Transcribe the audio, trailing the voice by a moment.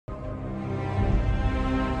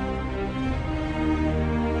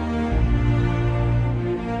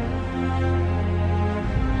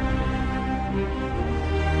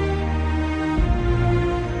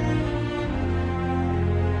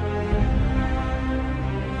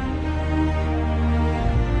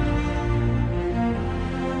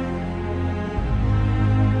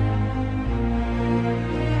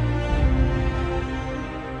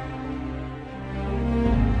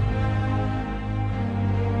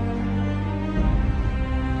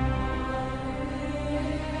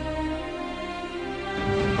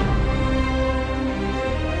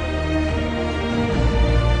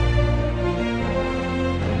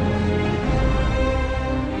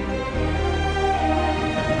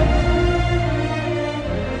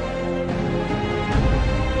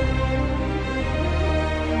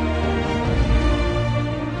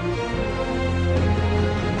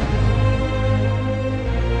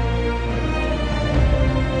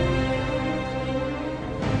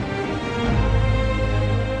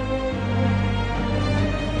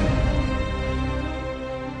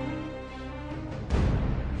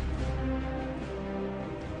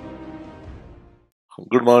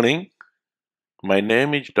Good morning. My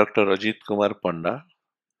name is Dr. Ajitkumar Panda.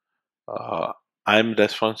 I am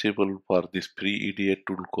responsible for this pre-EDA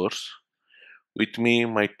tool course. With me,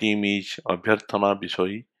 my team is Abhyarthana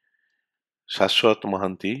Bisoi, Shashwat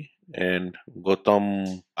Mahanti, and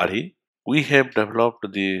Gautam Adhi. We have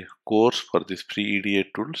developed the course for this pre-EDA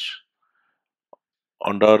tools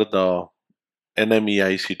under the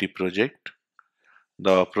NMEICT project.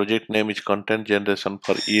 The project name is Content Generation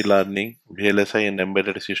for E-Learning, VLSI and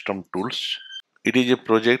Embedded System Tools. It is a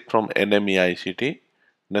project from NMEICT,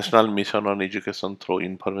 National Mission on Education through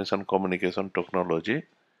Information Communication Technology.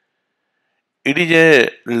 It is a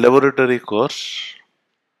laboratory course,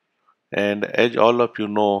 and as all of you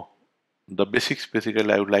know, the basics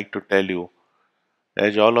basically I would like to tell you.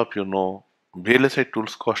 As all of you know, VLSI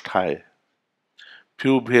tools cost high.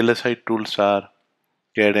 Few VLSI tools are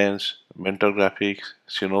Cadence, Mentor Graphics,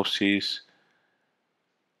 Synopsys.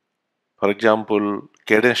 For example,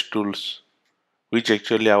 Cadence tools, which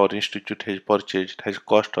actually our institute has purchased, has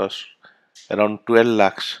cost us around 12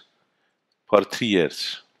 lakhs for 3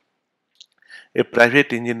 years. A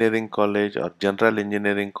private engineering college or general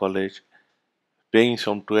engineering college paying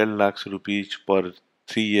some 12 lakhs rupees for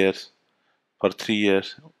 3 years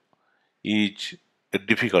is a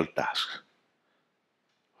difficult task.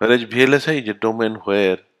 Whereas VLSI is a domain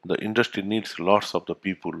where the industry needs lots of the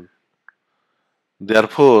people.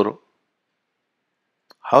 Therefore,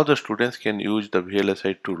 how the students can use the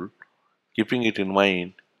VLSI tool, keeping it in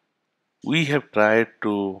mind, we have tried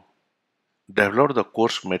to develop the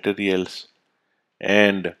course materials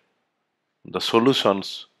and the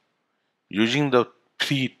solutions using the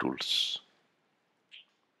free tools,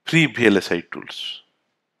 free VLSI tools.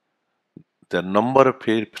 The number of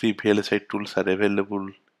free VLSI tools are available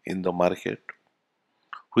in the market,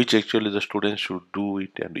 which actually the students should do it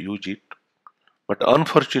and use it. But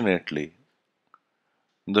unfortunately,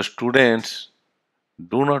 the students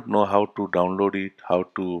do not know how to download it, how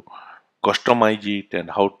to customize it, and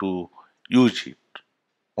how to use it.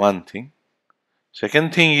 One thing.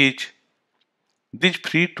 Second thing is, these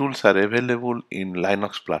free tools are available in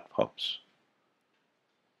Linux platforms.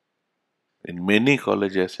 In many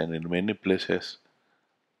colleges and in many places,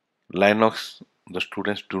 Linux the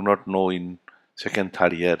students do not know in second,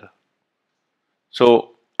 third year.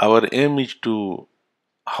 So our aim is to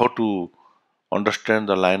how to understand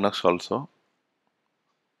the Linux also,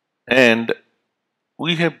 and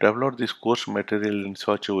we have developed this course material in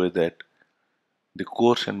such a way that the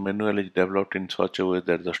course and manual is developed in such a way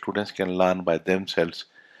that the students can learn by themselves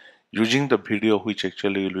using the video which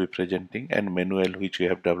actually will be presenting and manual which we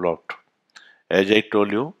have developed. As I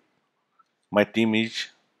told you, my team is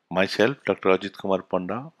myself, Dr. Ajitkumar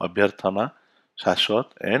Panda, Abhyarthana, Shashwat,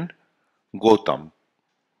 and Gautam.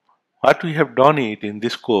 What we have done it in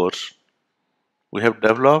this course, we have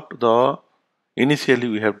developed the initially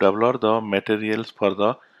we have developed the materials for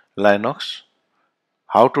the Linux,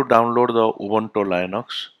 how to download the Ubuntu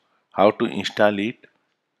Linux, how to install it.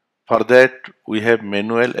 For that we have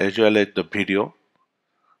manual as well as the video.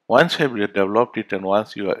 Once you have developed it and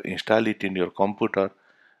once you install it in your computer,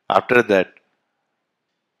 after that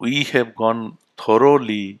we have gone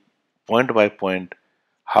thoroughly point by point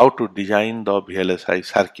how to design the VLSI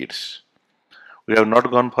circuits. We have not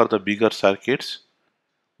gone for the bigger circuits.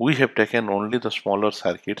 We have taken only the smaller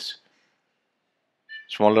circuits,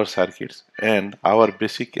 and our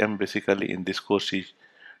basic aim basically in this course is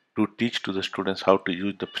to teach to the students how to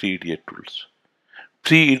use the pre-EDA tools.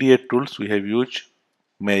 Pre-EDA tools we have used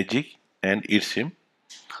Magic and IRSIM.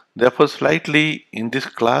 Therefore, slightly in this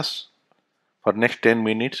class for next 10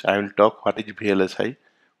 minutes I will talk what is VLSI,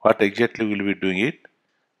 what exactly we will be doing it.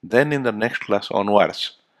 Then in the next class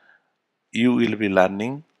onwards, you will be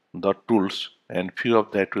learning the tools and few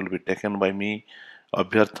of that will be taken by me,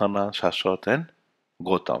 Abhyarthana, Shashwat and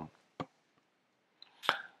Gautam.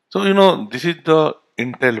 So this is the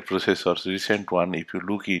Intel processors, recent one. If you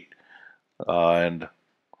look it and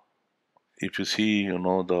if you see,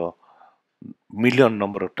 the million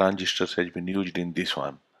number of transistors has been used in this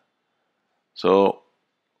one. So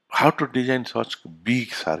how to design such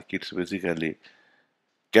big circuits basically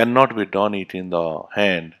cannot be done it in the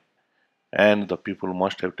hand, and the people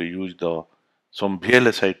must have to use some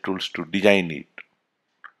VLSI tools to design it.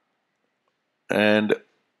 And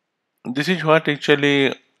this is what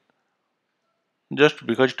actually, just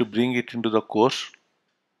because to bring it into the course,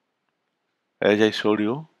 as I showed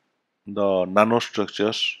you, the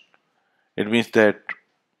nanostructures, it means that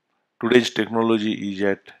today's technology is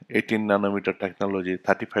at 18 nanometer technology,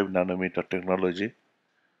 35 nanometer technology.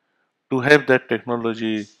 To have that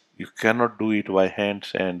technology, you cannot do it by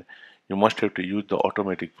hands and you must have to use the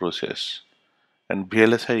automatic process. And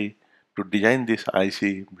VLSI, to design this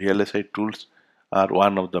IC, VLSI tools are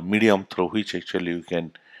one of the medium through which actually you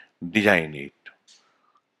can design it.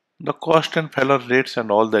 The cost and failure rates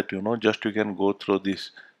and all that, just you can go through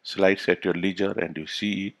these slides at your leisure and you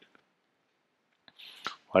see it.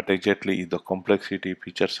 What exactly is the complexity,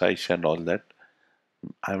 feature size and all that.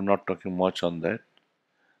 I'm not talking much on that.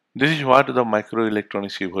 This is what the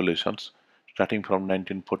microelectronics evolutions starting from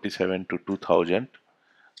 1947 to 2000,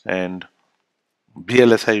 and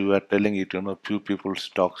VLSI, we are telling it, few people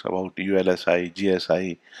talks about ULSI,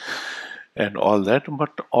 GSI and all that,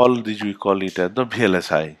 but all these we call it as the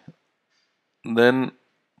VLSI. Then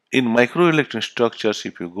in microelectronic structures,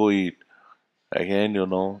 if you go it, again,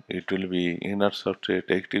 it will be inner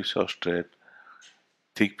substrate, active substrate,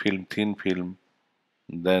 thick film, thin film,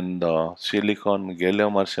 then the silicon,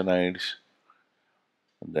 gallium arsenides,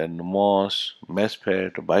 then MOS,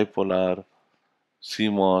 MESFET, bipolar,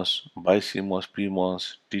 CMOS, BiCMOS,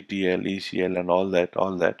 PMOS, TTL, ECL, and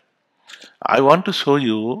all that. I want to show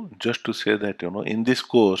you just to say that, in this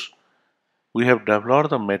course, we have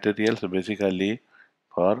developed the materials basically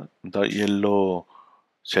for the yellow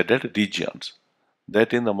shaded regions.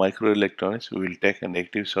 That in the microelectronics, we will take an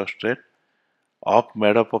active substrate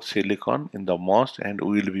made up of silicon in the MOS, and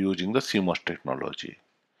we will be using the CMOS technology.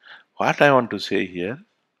 What I want to say here,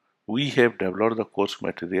 we have developed the course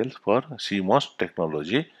materials for CMOS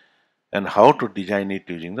technology and how to design it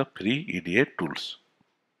using the pre-EDA tools.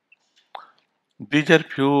 These are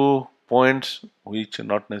few points which are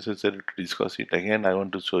not necessary to discuss it. Again, I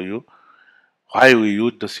want to show you why we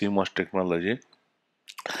use the CMOS technology.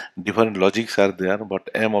 Different logics are there, but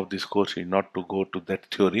aim of this course is not to go to that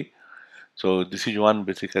theory. So this is one,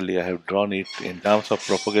 basically I have drawn it in terms of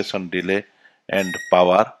propagation delay and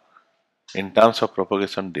power. In terms of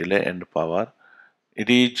propagation delay and power, it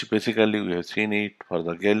is basically, we have seen it for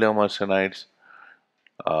the gallium arsenides,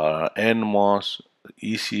 NMOS,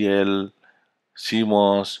 ECL,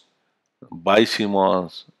 CMOS,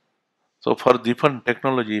 BiCMOS. So for different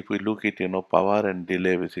technology, if we look at power and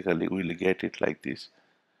delay, basically we will get it like this.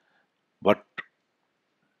 But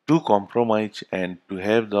to compromise and to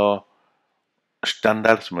have the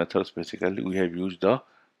standards methods, basically we have used the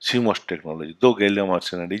CMOS technology, though gallium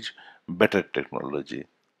arsenide is better technology.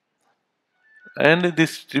 And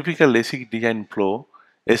this typical ASIC design flow,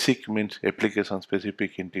 ASIC means application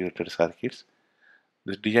specific integrated circuits.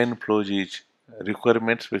 This design flow is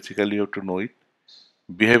requirements, basically you have to know it.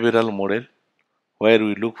 Behavioral model, where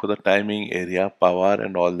we look for the timing, area, power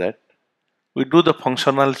and all that. We do the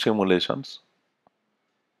functional simulations.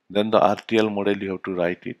 Then the RTL model, you have to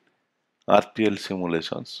write it. RTL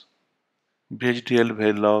simulations. VHDL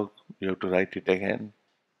Verilog, you have to write it again.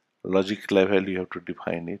 Logic level, you have to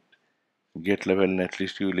define it. Gate level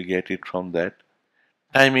netlist, you will get it from that.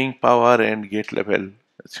 Timing, power and gate level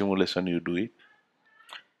simulation, you do it.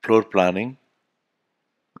 Floor planning,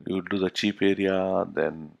 you do the chip area,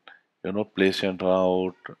 then place and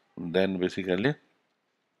route, then basically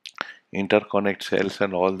interconnect cells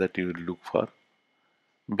and all that you will look for.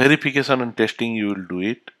 Verification and testing, you will do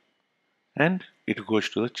it, and it goes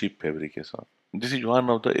to the chip fabrication. This is one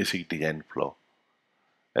of the ASIC design flow.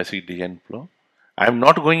 ASIC design flow. I am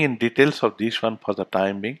not going in details of this one for the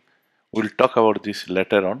time being. We'll talk about this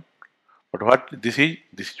later on. But what this is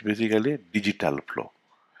basically digital flow.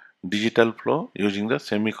 Digital flow using the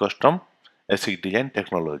semi-custom ASIC design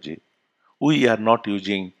technology. We are not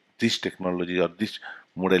using this technology or these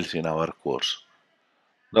models in our course.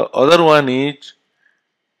 The other one is,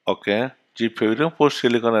 okay, chip fabrication, post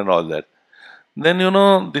silicon and all that. Then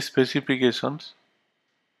the specifications,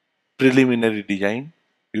 preliminary design,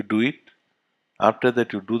 you do it. After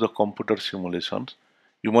that, you do the computer simulations.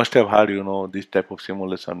 You must have heard, this type of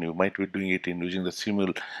simulation. You might be doing it in using the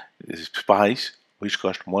spice, which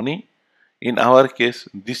cost money. In our case,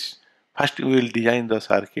 this first we will design the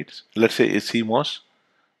circuits. Let's say a CMOS.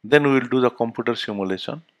 Then we will do the computer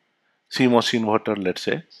simulation. CMOS inverter, let's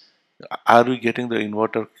say. Are we getting the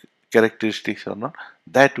inverter characteristics or not?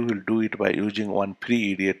 That we will do it by using one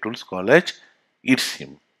pre-EDA tools called as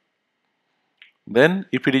ITSIM. Then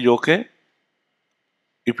if it is okay,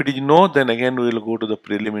 if it is no, then again we will go to the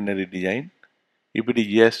preliminary design. If it is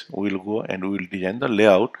yes, we will go and we will design the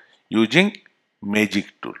layout using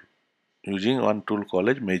Magic tool. Using one tool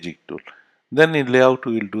called Magic tool. Then in layout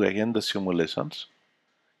we will do again the simulations.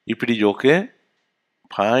 If it is okay,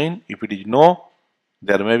 fine. If it is no,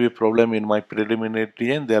 there may be problem in my preliminary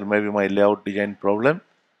design, there may be my layout design problem.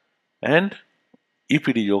 And if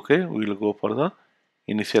it is okay, we will go for the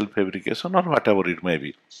initial fabrication or whatever it may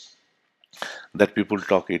be. That people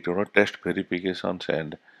talk it, test verifications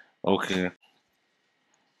and okay.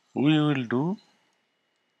 We will do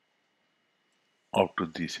up to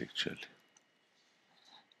this actually.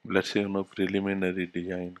 Let's say preliminary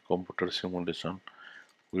design, computer simulation.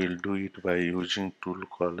 We'll do it by using tool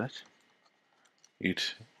called as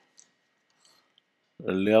it's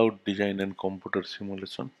layout design and computer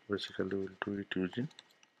simulation. Basically, we'll do it using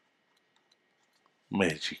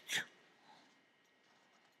Magic.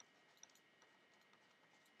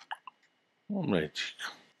 Magic.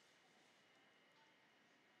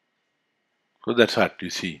 So that's what you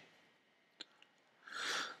see.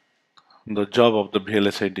 The job of the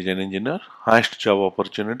VLSI design engineer, highest job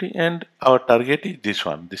opportunity, and our target is this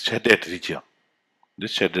one, this shaded region.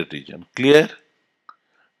 This shaded region. Clear?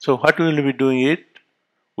 So what we will be doing it?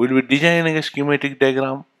 We will be designing a schematic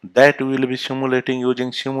diagram that we will be simulating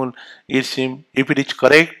using eSIM. If it is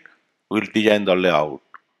correct, we will design the layout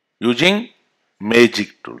using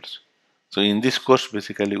Magic Tools. So in this course,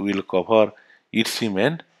 basically, we will cover eSIM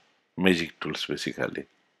and Magic Tools basically.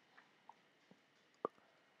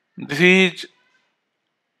 This is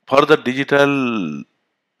for the digital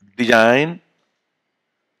design,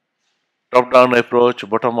 top-down approach,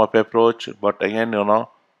 bottom-up approach, but again,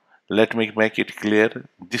 let me make it clear,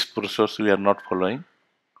 this process we are not following.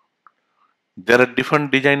 There are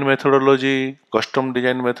different design methodology, custom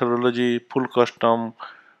design methodology, full custom,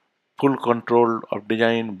 full control of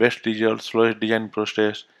design, best result, slowest design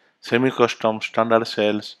process, semi-custom, standard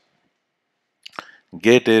cells,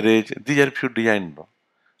 gate arrays. These are few design.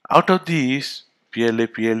 Out of these, PLA,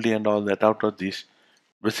 PLD and all that, out of this,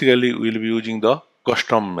 basically we will be using the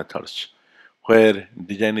custom methods where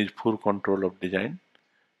design is full control of design,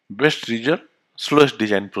 best result, slowest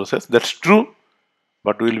design process. That's true,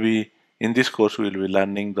 but we'll be in this course we'll be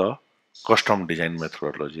learning the custom design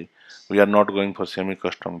methodology. We are not going for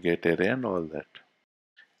semi-custom gate array and all that.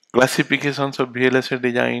 Classifications of VLSI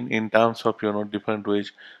design in terms of different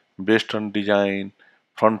ways based on design,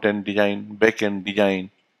 front-end design, back-end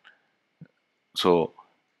design. So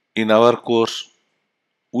in our course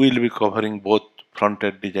we'll be covering both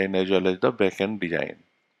front-end design as well as the back-end design.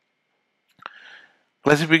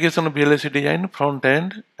 Classification of VLSI design,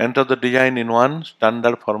 front-end, enter the design in one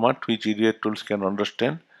standard format which idiot tools can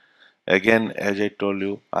understand. Again, as I told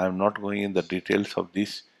you, I am not going in the details of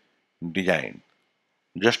this design.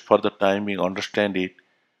 Just for the time being, understand it,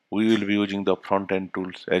 we will be using the front-end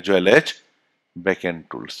tools as well as back-end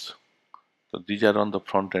tools. So these are on the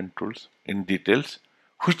front-end tools in details,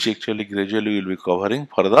 which actually gradually will be covering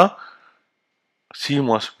for the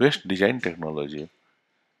CMOS based design technology.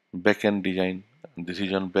 Back-end design, this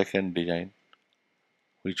is on back-end design,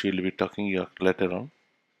 which we'll be talking later on.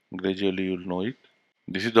 Gradually you'll know it.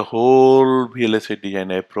 This is the whole VLSI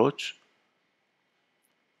design approach.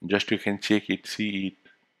 Just you can check it, see it.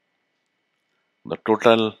 The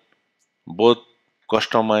total, both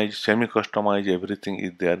customized, semi-customized, everything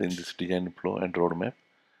is there in this design flow and roadmap.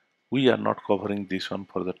 We are not covering this one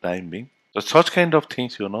for the time being. So such kind of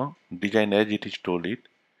things, design as it is told it,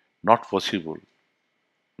 not possible.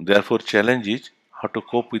 Therefore, challenge is how to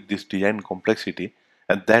cope with this design complexity,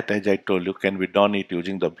 and that, as I told you, can be done it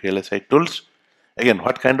using the VLSI tools. Again,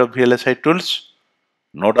 what kind of VLSI tools?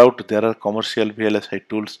 No doubt there are commercial VLSI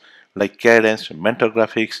tools like Cadence, Mentor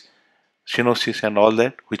Graphics, Synosys and all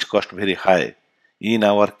that, which cost very high. In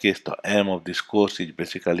our case, the aim of this course is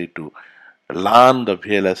basically to learn the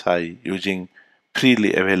VLSI using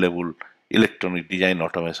freely available electronic design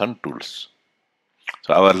automation tools.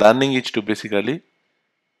 So our learning is to basically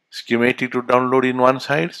schematic to download in one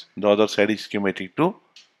side, the other side is schematic to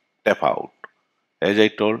tap out. As I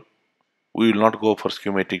told, we will not go for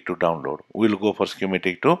schematic to download. We will go for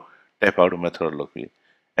schematic to tap out methodology.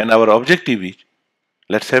 And our objective is,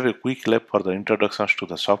 let's have a quick lab for the introductions to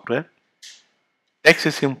the software. Takes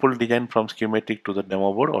a simple design from schematic to the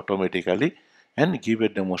demo board automatically and give a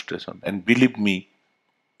demonstration. And believe me,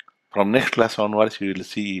 from next class onwards you will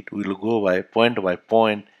see it. We will go by point,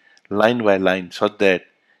 line by line, so that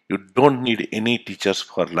you don't need any teachers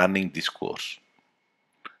for learning this course.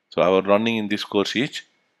 So our learning in this course is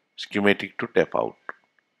schematic to tap out.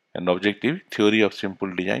 And objective, theory of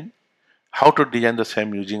simple design, how to design the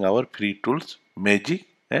same using our free tools, Magic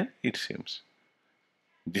and eSIMs.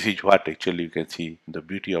 This is what actually you can see the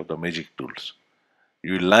beauty of the Magic tools.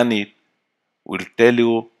 You will learn it, will tell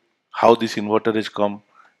you how this inverter has come.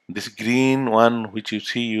 This green one which you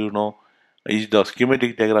see, is the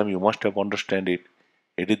schematic diagram. You must have understand it.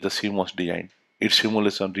 It is the CMOS design. Its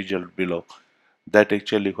simulation result below. That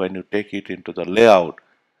actually when you take it into the layout,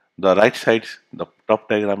 the right side, the top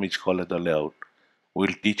diagram is called the layout.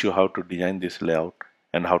 We'll teach you how to design this layout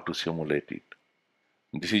and how to simulate it.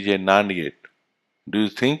 This is a NAND gate. Do you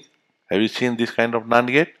think, have you seen this kind of NAND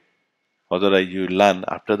gate? Otherwise, you will learn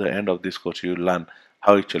after the end of this course, you will learn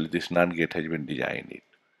how actually this NAND gate has been designed.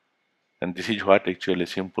 And this is what actually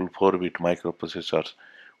simple 4-bit microprocessors,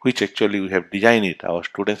 which actually we have designed it, our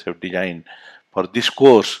students have designed for this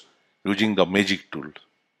course using the magic tool.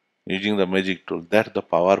 Using the magic tool, that's the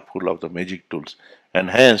powerful of the magic tools. And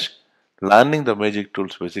hence, learning the magic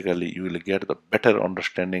tools, basically, you will get the better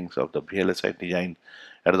understandings of the VLSI design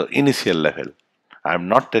at the initial level. I'm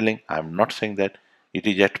not saying that it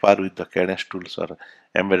is at par with the cadence tools or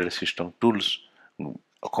embedded system tools,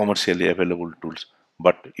 commercially available tools,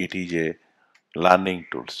 but it is a learning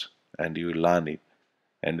tools and you will learn it.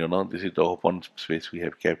 And this is the open space we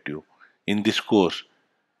have kept you. In this course,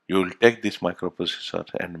 you will take this microprocessor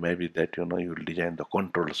and maybe that you will design the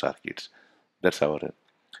control circuits. That's our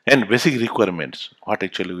and basic requirements, what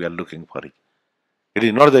actually we are looking for. It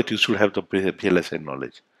is not that you should have the VLSI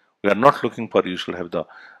knowledge. We are not looking for you should have the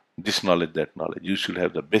this knowledge, that knowledge. You should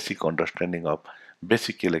have the basic understanding of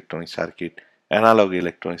basic electronic circuit, analog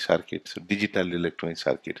electronic circuits, digital electronic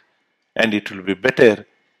circuits. And it will be better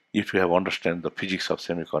if you have understand the physics of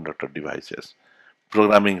semiconductor devices.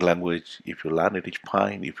 Programming language, if you learn it is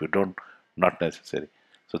fine, if you don't, not necessary.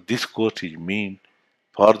 So this course is meant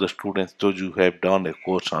for the students, those who have done a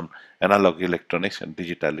course on analog electronics and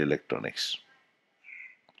digital electronics.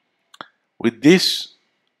 With this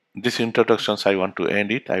introductions, I want to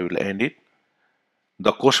end it. I will end it.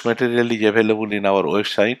 The course material is available in our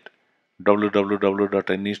website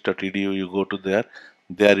www.nis.edu. You go to there.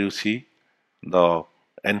 There you see the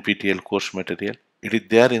NPTEL course material. It is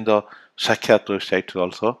there in the Sakhyat website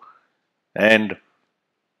also, and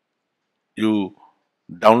you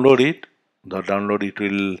download it. The download it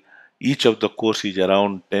will. Each of the course is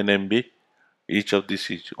around 10 MB. Each of this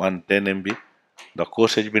is 10 MB. The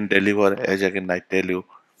course has been delivered, as again I tell you,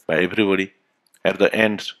 by everybody. At the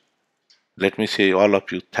end, let me say all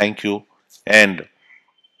of you thank you, and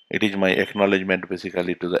it is my acknowledgement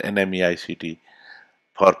basically to the NMEICT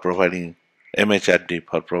for providing MHRD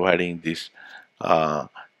for providing this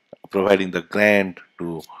providing the grant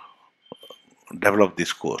to develop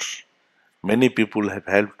this course. Many people have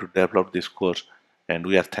helped to develop this course, and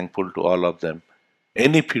we are thankful to all of them.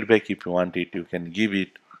 Any feedback, if you want it, you can give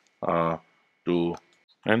it to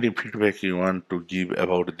any feedback you want to give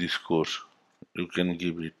about this course. You can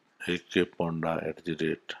give it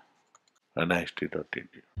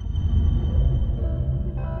akpanda@nist.edu.